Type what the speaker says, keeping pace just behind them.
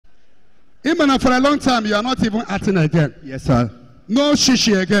Even for a long time, you are not even acting again. Yes, sir. No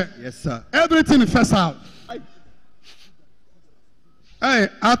shishi again. Yes, sir. Everything first out. Hey,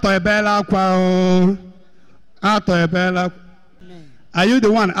 ato ebela kwa. Ato ebela. Are you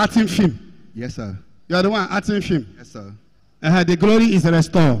the one acting film? Yes, sir. You are the one acting film. Yes, sir. The glory is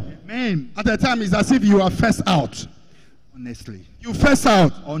restored. Amen. At the time, it's as if you are first out. Honestly. You first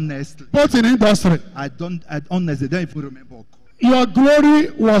out. Honestly. Both in industry. I honestly don't even remember. Your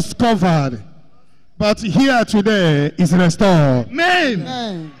glory was covered. But here today is restored. Amen.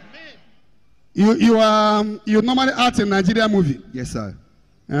 Amen. You normally act in Nigerian movie. Yes, sir.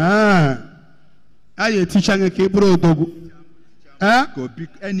 Are you teaching a kebro dogu? Go big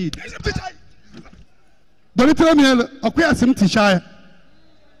any. Don't tell me okay sim teacher.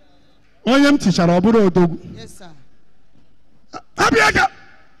 Oyem teacher oburo dogu. Yes, sir. Abiaga.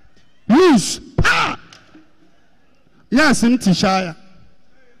 Loose. Ah. Yes, sim teacher.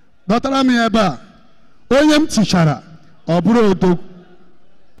 Doctor Amieba. Oyem teacher oburo dogu.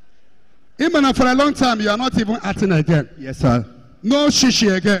 Even for a long time, you are not even acting again. Yes, sir. No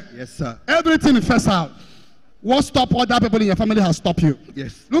shishi again. Yes, sir. Everything first out. What stop other people in your family has stopped you?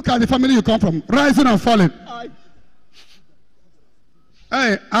 Yes. Look at the family you come from, rising and falling.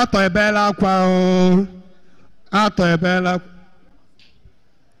 Hey, ato ebela kwa. Ato ebela.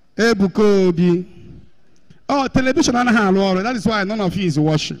 Ebuko obi. Oh, television and that is why none of you is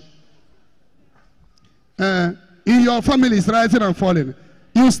watching. In your family is rising and falling.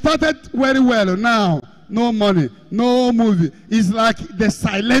 You started very well now. No money, no movie. It's like they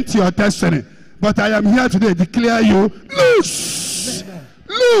silent your destiny. But I am here today to declare you loose. Amen.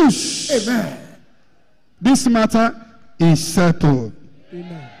 Loose. Amen. This matter is settled.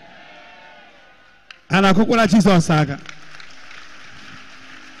 Amen. And I could Jesus saga.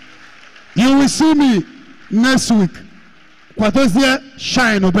 You will see me next week. What does there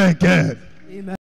shine over again?